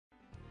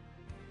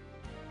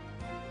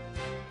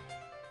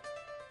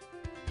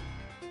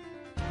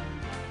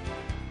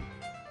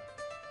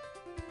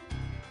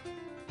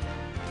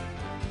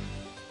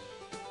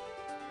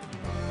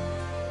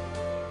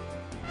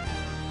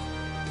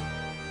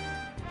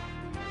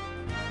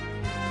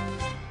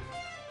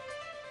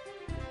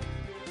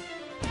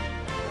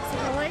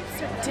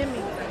lights are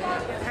dimming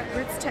at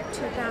Rootstech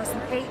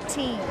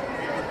 2018.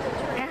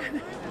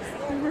 And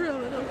we're a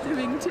little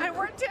dimming too. And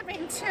we're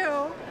dimming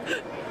too.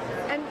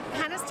 And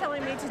Hannah's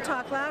telling me to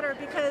talk louder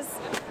because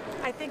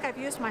I think I've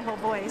used my whole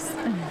voice.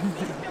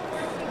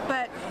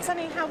 But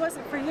Sunny, how was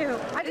it for you?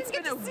 It's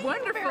been a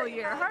wonderful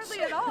year.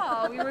 Hardly at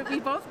all.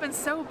 We've both been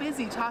so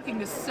busy talking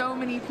to so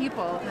many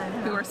people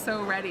who are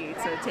so ready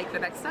to take the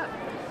next step.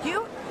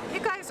 You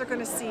guys are going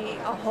to see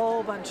a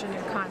whole bunch of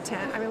new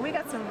content. I mean, we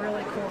got some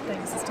really cool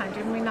things this time,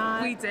 didn't we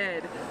not? We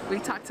did. We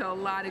talked to a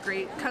lot of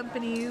great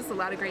companies, a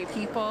lot of great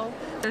people.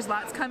 There's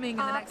lots coming in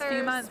the next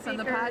few months on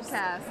the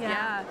podcast.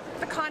 Yeah.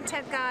 The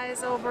content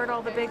guys over at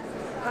all the big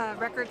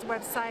records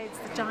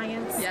websites, the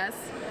giants. Yes.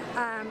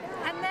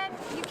 And then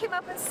you came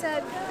up and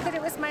said that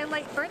it was my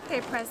late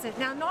birthday present.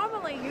 Now,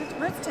 normally,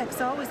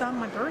 Rootstech's always on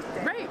my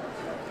birthday. Right.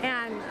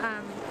 And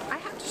I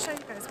have to show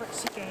you guys what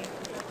she gave.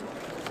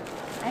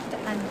 I have to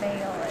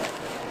unveil it.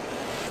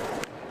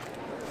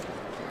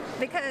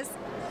 Because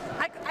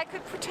I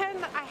could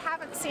pretend that I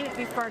haven't seen it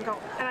before and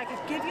I could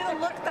give you the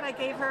look that I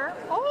gave her.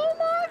 Oh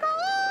my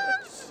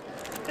gosh!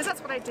 Because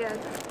that's what I did.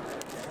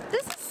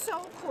 This is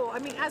so cool. I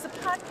mean, as a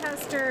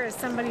podcaster, as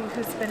somebody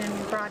who's been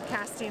in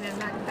broadcasting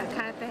and that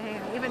kind of thing,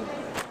 and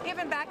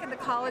even back in the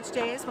college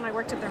days when I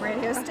worked at the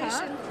radio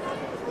station,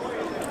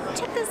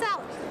 check this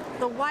out.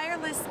 The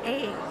wireless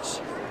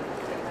age.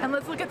 And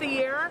let's look at the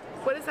year.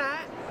 What is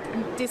that?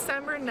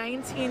 December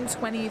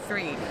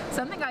 1923.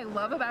 Something I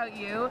love about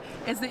you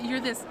is that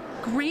you're this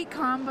great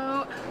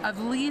combo of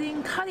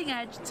leading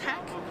cutting-edge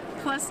tech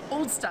plus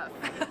old stuff.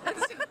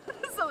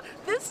 So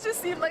this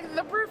just seemed like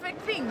the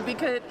perfect thing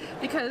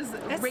because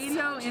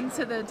radio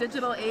into the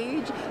digital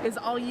age is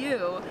all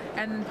you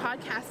and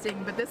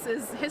podcasting, but this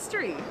is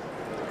history.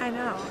 I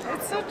know.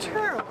 It's so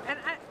true. And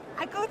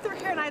I go through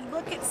here and I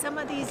look at some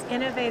of these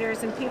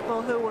innovators and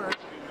people who were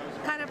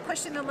kind of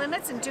pushing the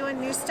limits and doing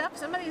new stuff.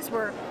 Some of these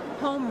were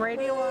home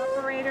radio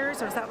operators,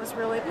 that was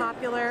really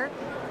popular,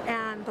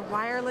 and the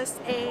wireless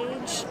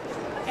age.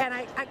 And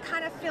I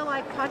kind of feel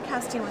like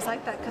podcasting was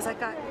like that because I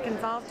got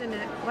involved in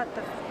it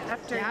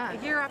a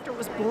year after it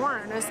was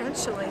born,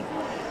 essentially.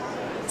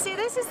 See,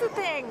 this is the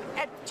thing.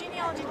 At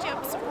Genealogy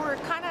Gems, we're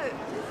kind of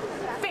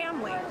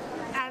family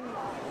and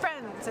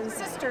friends and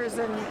sisters,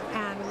 and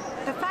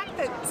the fact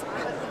that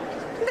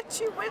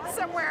you went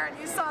somewhere and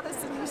you saw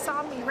this and you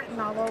saw me written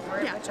all over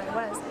it, which I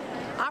was.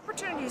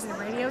 Opportunities in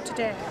radio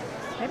today.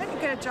 Maybe I could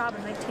get a job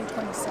in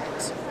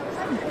 1926.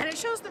 And it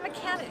shows the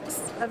mechanics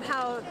of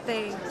how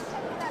they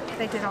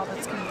did all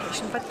this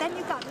communication. But then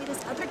you got me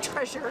this other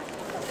treasure,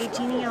 a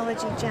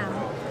genealogy gem.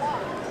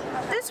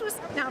 This was,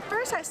 now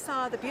first I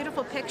saw the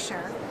beautiful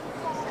picture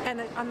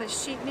and on the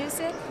sheet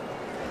music,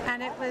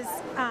 and it was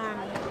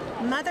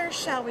Mother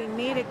Shall We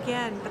Meet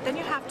Again, but then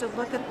you have to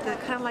look at the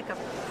kind of like a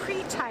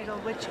pre-title,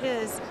 which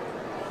is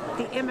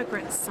The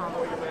Immigrant Song.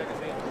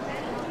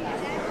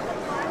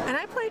 And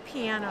I play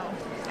piano,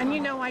 and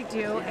you know I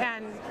do,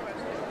 and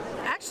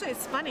actually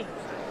it's funny.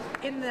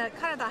 In the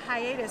kind of the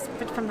hiatus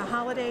from the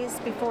holidays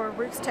before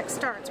Rootstech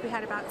starts, we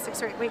had about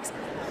 6 or 8 weeks,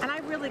 and I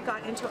really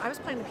got into it. I was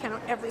playing the piano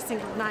every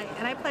single night,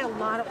 and I play a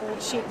lot of old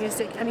sheet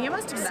music, and you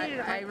must have seen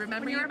it. I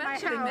remember you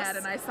mentioning that,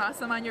 and I saw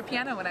some on your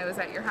piano when I was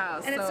at your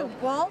house. And it's a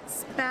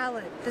waltz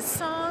ballad. The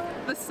song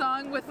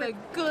with a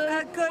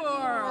good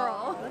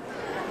moral.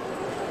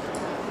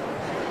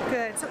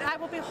 Good. So I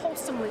will be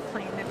wholesomely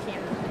playing the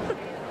piano.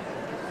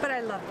 But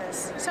I love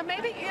this. So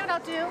maybe, you know what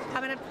I'll do?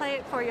 I'm going to play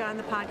it for you on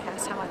the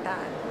podcast. How about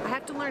that? I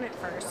have to learn it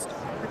first,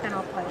 but then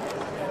I'll play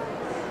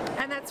it.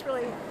 And that's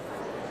really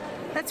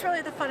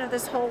the fun of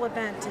this whole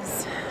event,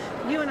 is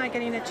you and I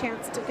getting a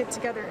chance to get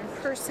together in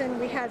person.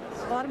 We had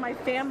a lot of my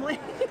family.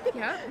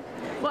 Yeah.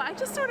 Well, I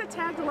just sort of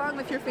tagged along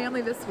with your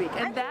family this week,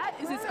 and that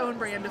is its own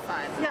brand of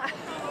fun. Yeah.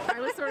 I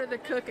was sort of the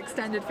Cooke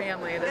extended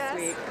family this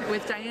week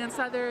with Diane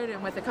Southard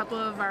and with a couple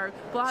of our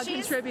blog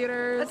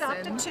contributors.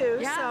 Adopted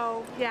too,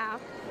 so yeah.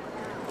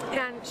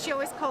 And she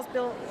always calls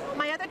Bill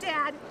my other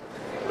dad,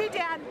 me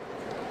dad.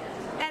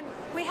 And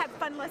we had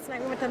fun last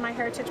night. We went to my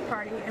heritage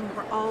party and we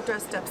were all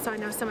dressed up. So I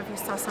know some of you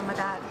saw some of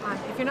that.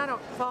 If you're not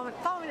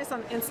following us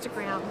on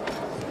Instagram,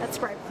 that's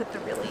where I put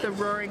the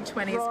Roaring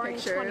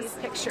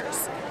 20s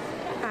pictures.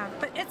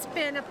 But it's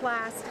been a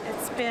blast.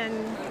 It's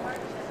been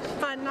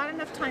fun. Not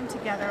enough time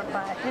together,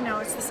 but you know,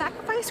 it's the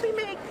sacrifice we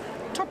make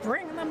to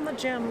bring them the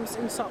gems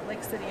in Salt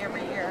Lake City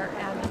every year.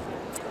 And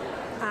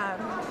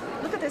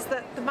look at this,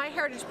 the My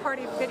Heritage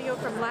Party video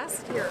from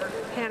last year,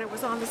 and it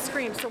was on the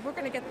screen, so we're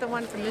going to get the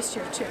one from this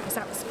year too, because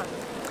that was fun.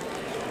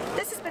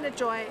 This has been a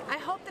joy. I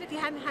hope that if you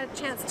hadn't had a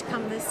chance to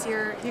come this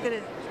year, you're going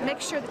to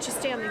make sure that you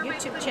stay on the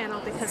YouTube channel,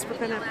 because we're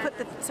going to put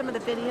some of the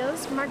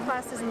videos from our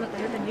classes in the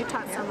booth, and you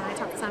taught some and I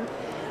taught some.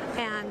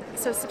 And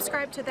so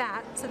subscribe to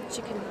that so that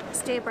you can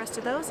stay abreast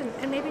of those,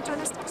 and maybe join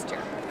us next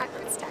year at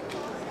Rootstech.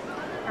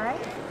 All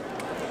right?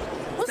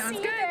 We'll see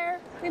you there.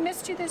 We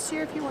missed you this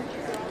year if you weren't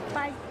here.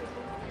 Bye.